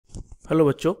Hello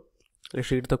बच्चों, let's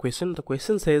read the question. The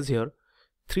question says here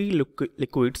three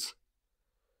liquids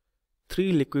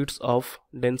of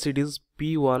densities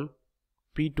P1,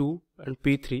 P2 and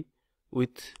P3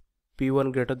 with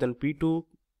P1 greater than P2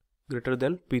 greater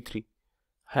than P3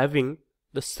 having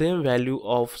the same value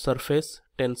of surface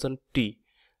tension T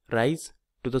rise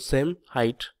to the same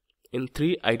height in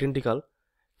three identical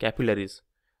capillaries.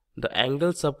 The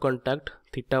angles of contact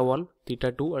theta 1,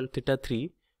 theta 2 and theta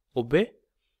 3 obey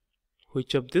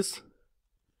which of this?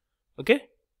 Okay,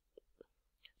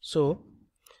 so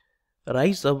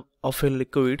rise of a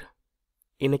liquid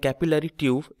in a capillary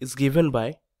tube is given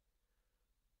by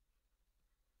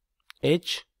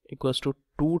H equals to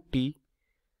 2T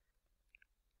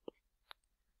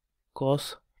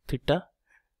cos theta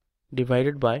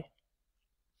divided by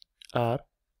R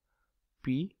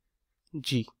P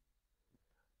G,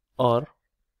 or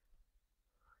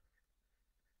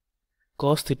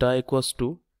cos theta equals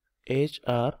to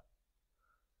HR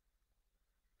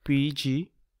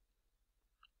PG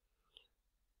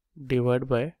divided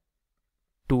by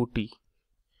 2T.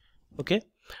 Okay,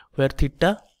 where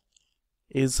theta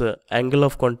is angle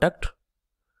of contact,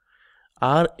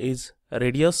 R is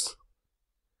radius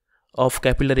of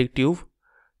capillary tube,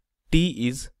 T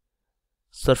is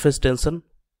surface tension,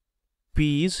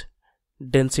 P is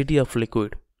density of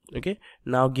liquid. Okay,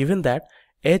 now given that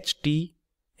H, T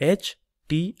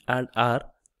and R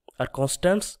are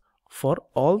constants for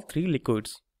all three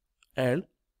liquids and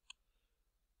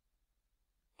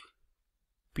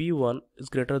P1 is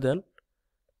greater than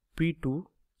P2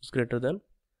 is greater than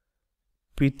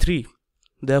P3,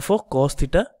 therefore cos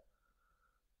theta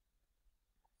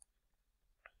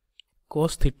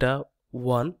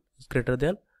 1 is greater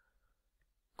than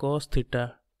cos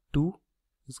theta 2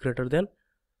 is greater than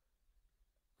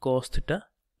cos theta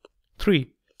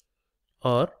 3,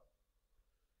 or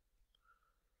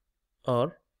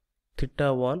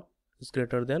theta 1 is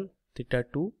greater than theta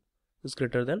 2 is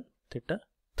greater than theta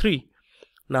 3.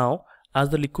 Now as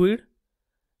the liquid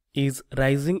is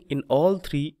rising in all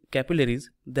three capillaries,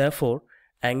 therefore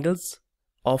angles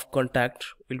of contact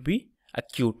will be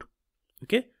acute.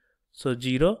 Okay, so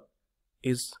 0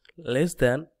 is less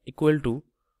than equal to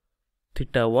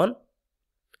theta 1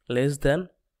 less than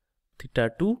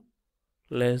theta 2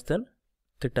 less than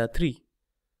theta 3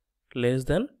 less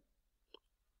than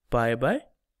pi by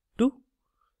 2.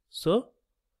 So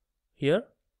here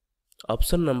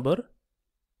option number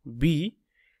B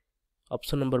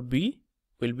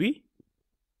will be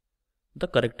the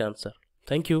correct answer.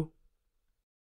 Thank you.